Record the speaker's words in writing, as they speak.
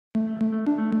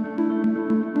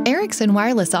Ericsson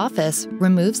Wireless Office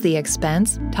removes the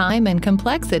expense, time, and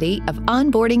complexity of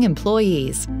onboarding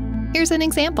employees. Here's an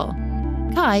example.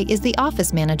 Kai is the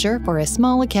office manager for a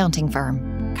small accounting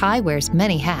firm. Kai wears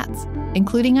many hats,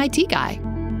 including IT guy.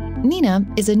 Nina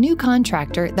is a new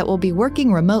contractor that will be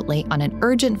working remotely on an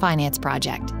urgent finance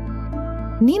project.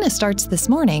 Nina starts this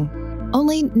morning,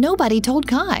 only nobody told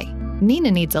Kai. Nina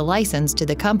needs a license to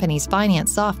the company's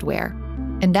finance software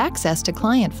and access to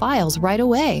client files right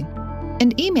away.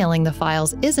 And emailing the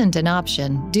files isn't an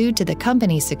option due to the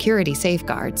company's security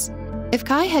safeguards. If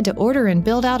Kai had to order and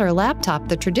build out her laptop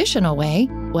the traditional way,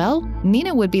 well,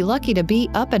 Nina would be lucky to be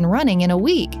up and running in a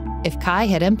week. If Kai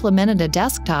had implemented a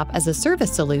desktop as a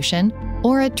service solution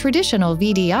or a traditional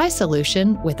VDI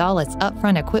solution with all its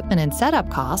upfront equipment and setup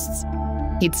costs,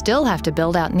 he'd still have to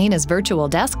build out Nina's virtual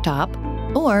desktop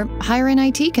or hire an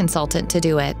IT consultant to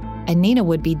do it, and Nina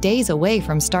would be days away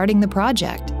from starting the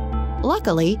project.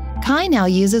 Luckily, Kai now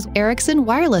uses Ericsson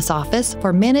Wireless Office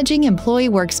for managing employee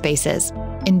workspaces.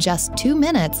 In just 2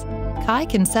 minutes, Kai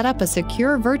can set up a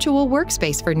secure virtual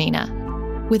workspace for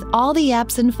Nina, with all the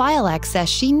apps and file access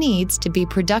she needs to be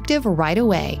productive right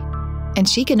away. And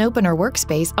she can open her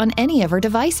workspace on any of her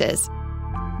devices.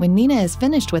 When Nina is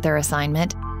finished with her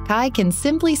assignment, Kai can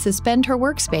simply suspend her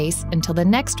workspace until the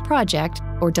next project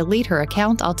or delete her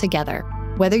account altogether.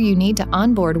 Whether you need to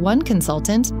onboard 1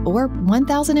 consultant or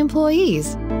 1,000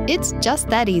 employees, it's just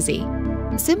that easy.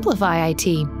 Simplify IT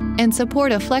and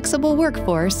support a flexible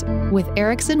workforce with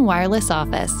Ericsson Wireless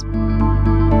Office.